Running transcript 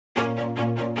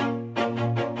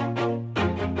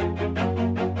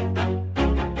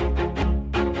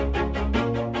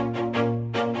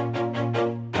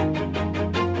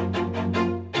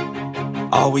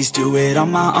Always do it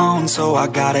on my own, so I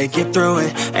gotta get through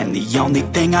it. And the only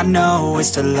thing I know is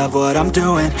to love what I'm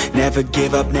doing. Never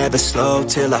give up, never slow,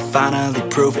 till I finally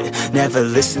prove it. Never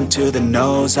listen to the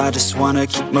no's, I just wanna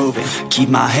keep moving. Keep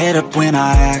my head up when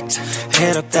I act,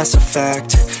 head up, that's a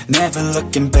fact. Never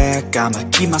looking back, I'ma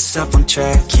keep myself on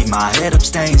track. Keep my head up,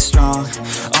 staying strong,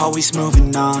 always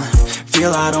moving on.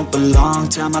 Feel I don't belong,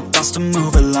 tell my thoughts to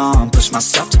move along. Push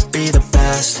myself to be the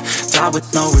best, die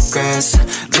with no regrets.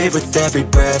 Live with every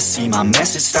breath, see my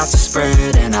message start to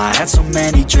spread. And I had so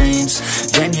many dreams,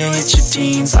 then you hit your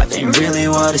teens. Life ain't really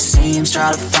what it seems,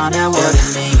 try to find out what it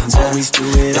means. Always do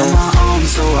it on my own,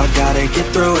 so I gotta get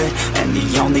through it. And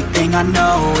the only thing I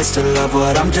know is to love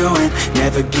what I'm doing.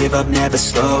 Never give up, never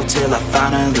slow, till I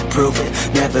finally prove it.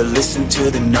 Never listen to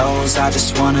the no's, I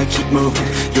just wanna keep moving.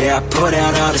 Yeah, I put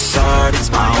out all this art, it's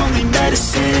my only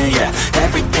medicine. Yeah,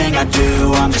 everything I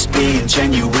do, I'm just being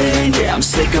genuine. Yeah, I'm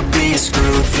sick of being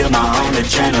screwed, feel my own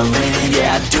adrenaline.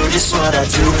 Yeah, I do just what I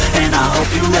do, and I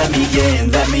hope you let me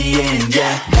in,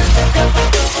 yeah.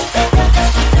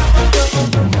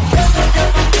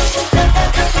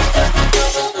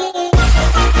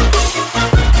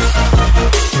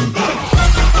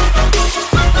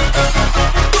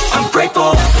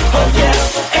 Oh yeah,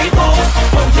 able,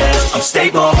 oh yeah, I'm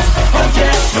stable, oh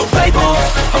yeah, no label,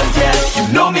 oh yeah,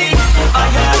 you know me, I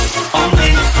have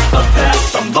only a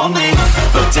path, I'm lonely,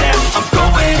 but damn, I'm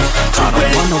going to win. I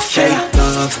don't want no fake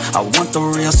love, I want the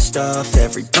real stuff.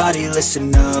 Everybody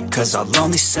listen up, cause I'll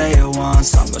only say it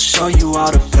once. I'm gonna show you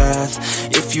all the path,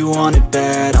 if you want it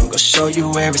bad. I'm gonna show you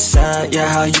where it's at, yeah,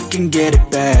 how you can get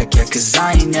it back. Yeah, cause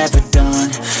I ain't never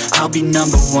done, I'll be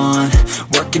number one.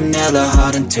 Working hella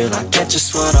hard until I get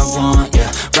just what I want,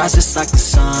 yeah. Rises like the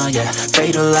sun, yeah,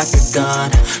 fatal like a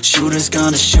gun. Shooter's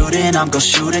gonna shoot and I'm gonna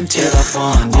shoot until I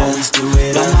won, yeah. Always do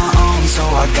it on my own, so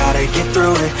I gotta get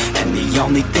through it. And the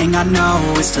only thing I know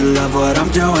is to love what I'm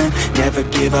doing. Never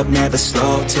give up, never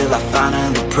slow, till I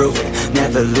finally prove it.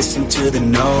 Never listen to the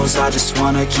no's, I just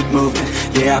wanna keep moving.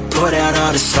 Yeah, I put out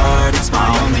all this art, it's my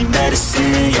only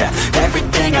medicine. Yeah,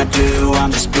 everything I do,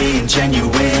 I'm just being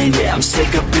genuine. Yeah, I'm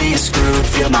sick of being screwed,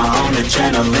 feel my own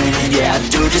adrenaline. Yeah, I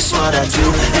do just what I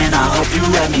do, and I hope you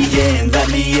let me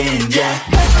in, yeah.